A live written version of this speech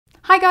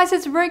Hi guys,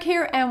 it's Rogue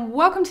here and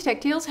welcome to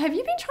Tech Deals. Have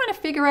you been trying to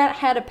figure out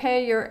how to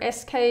pair your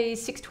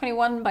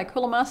SK621 by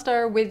Cooler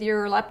Master with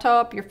your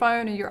laptop, your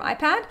phone, or your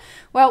iPad?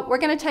 Well, we're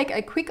going to take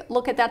a quick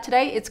look at that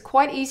today. It's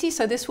quite easy,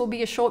 so this will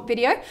be a short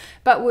video,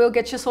 but we'll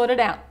get you sorted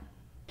out.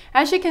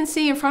 As you can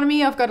see in front of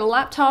me, I've got a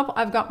laptop,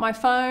 I've got my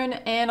phone,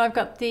 and I've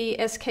got the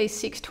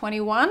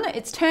SK621.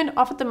 It's turned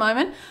off at the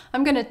moment.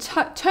 I'm going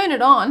to turn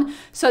it on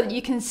so that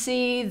you can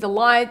see the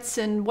lights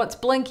and what's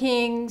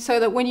blinking so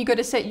that when you go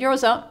to set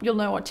yours up, you'll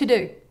know what to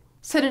do.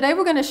 So today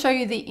we're going to show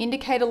you the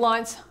indicator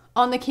lights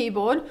on the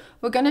keyboard.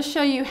 We're going to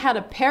show you how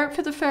to pair it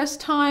for the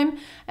first time,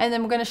 and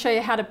then we're going to show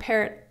you how to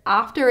pair it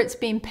after it's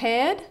been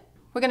paired.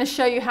 We're going to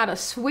show you how to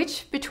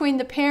switch between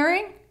the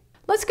pairing.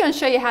 Let's go and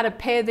show you how to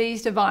pair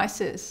these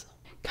devices.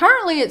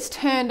 Currently it's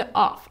turned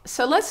off,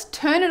 so let's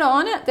turn it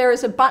on. There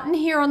is a button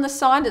here on the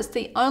side. It's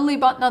the only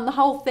button on the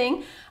whole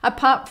thing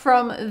apart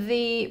from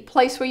the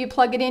place where you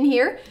plug it in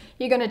here.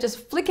 You're going to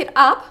just flick it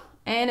up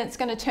and it's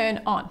going to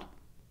turn on.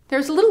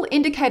 There's a little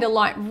indicator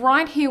light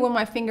right here where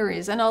my finger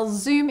is, and I'll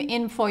zoom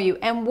in for you.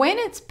 And when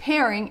it's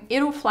pairing,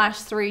 it'll flash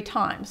 3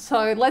 times.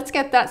 So let's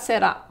get that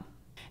set up.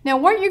 Now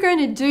what you're going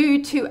to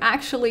do to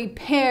actually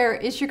pair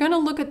is you're going to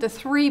look at the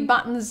 3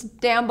 buttons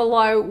down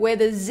below where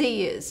the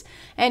Z is.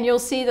 And you'll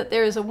see that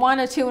there is a 1,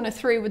 a 2, and a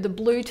 3 with the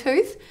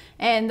Bluetooth.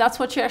 And that's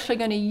what you're actually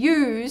going to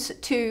use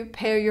to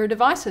pair your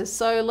devices.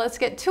 So let's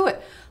get to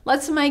it.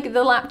 Let's make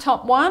the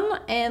laptop 1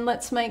 and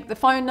let's make the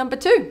phone number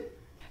 2.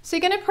 So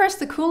you're going to press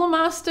the Cooler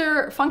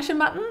Master function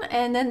button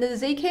and then the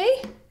Z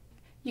key.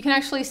 You can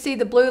actually see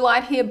the blue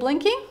light here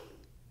blinking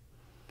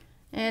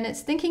and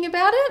it's thinking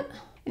about it.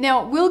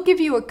 Now it will give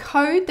you a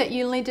code that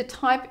you'll need to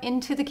type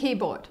into the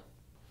keyboard.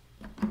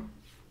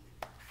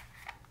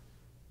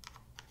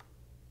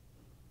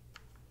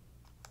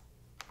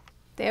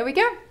 There we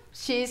go.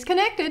 She's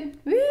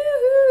connected.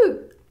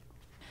 Woohoo!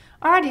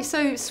 Alrighty,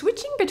 so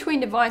switching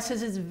between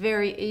devices is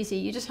very easy.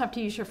 You just have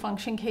to use your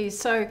function keys.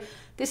 So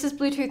this is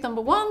Bluetooth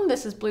number 1,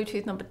 this is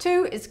Bluetooth number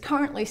 2. It's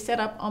currently set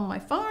up on my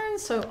phone,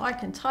 so I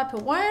can type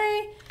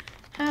away,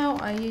 how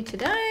are you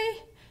today?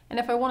 And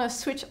if I want to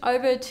switch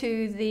over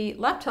to the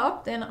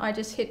laptop, then I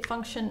just hit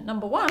function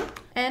number 1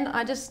 and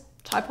I just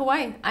type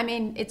away. I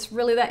mean, it's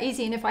really that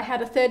easy. And if I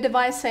had a third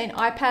device, say an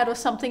iPad or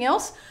something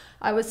else,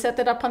 I would set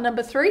that up on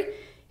number 3.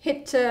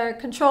 Hit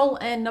control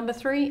and number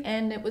 3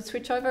 and it would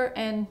switch over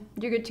and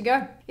you're good to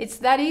go. It's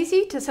that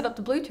easy to set up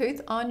the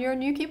Bluetooth on your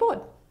new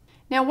keyboard.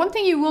 Now one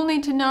thing you will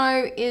need to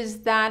know is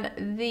that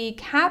the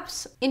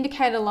CAPS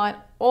indicator light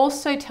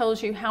also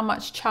tells you how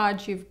much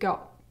charge you've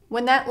got.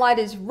 When that light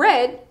is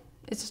red,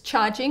 it's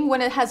charging.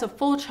 When it has a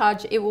full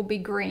charge, it will be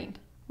green.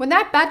 When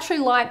that battery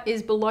light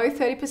is below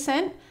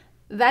 30%,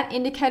 that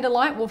indicator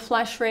light will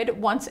flash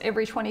red once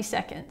every 20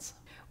 seconds.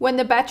 When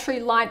the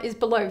battery light is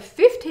below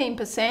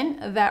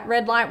 15%, that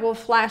red light will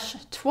flash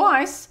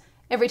twice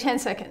every 10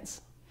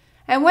 seconds.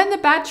 And when the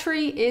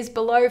battery is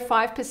below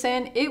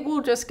 5%, it will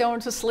just go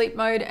into sleep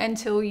mode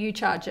until you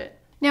charge it.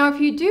 Now,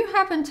 if you do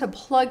happen to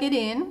plug it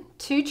in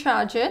to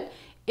charge it,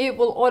 it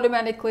will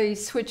automatically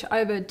switch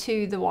over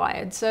to the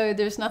wired. So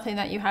there's nothing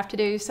that you have to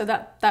do. So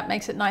that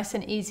makes it nice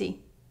and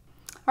easy.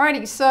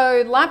 Alrighty,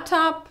 so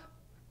laptop,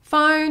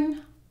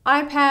 phone,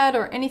 iPad,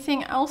 or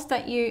anything else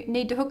that you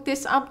need to hook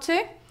this up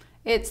to.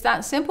 It's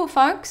that simple,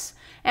 folks.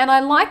 And I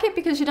like it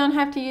because you don't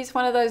have to use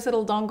one of those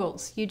little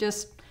dongles.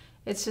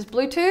 It's just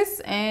Bluetooth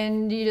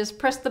and you just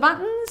press the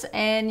buttons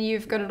and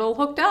you've got it all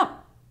hooked up.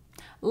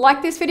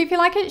 Like this video if you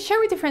like it, share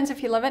with your friends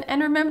if you love it,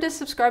 and remember to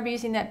subscribe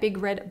using that big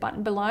red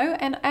button below.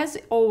 And as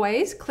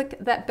always, click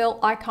that bell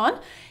icon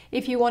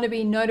if you want to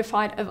be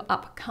notified of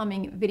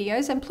upcoming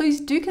videos. And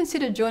please do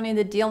consider joining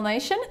the Deal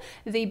Nation,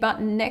 the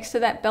button next to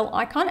that bell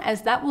icon,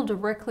 as that will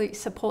directly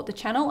support the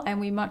channel and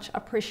we much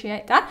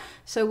appreciate that,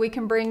 so we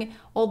can bring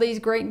all these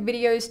great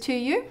videos to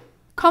you.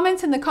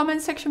 Comments in the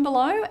comments section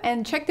below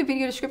and check the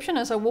video description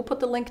as I will put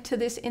the link to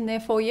this in there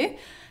for you.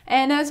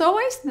 And as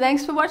always,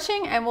 thanks for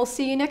watching and we'll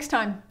see you next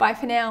time. Bye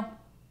for now.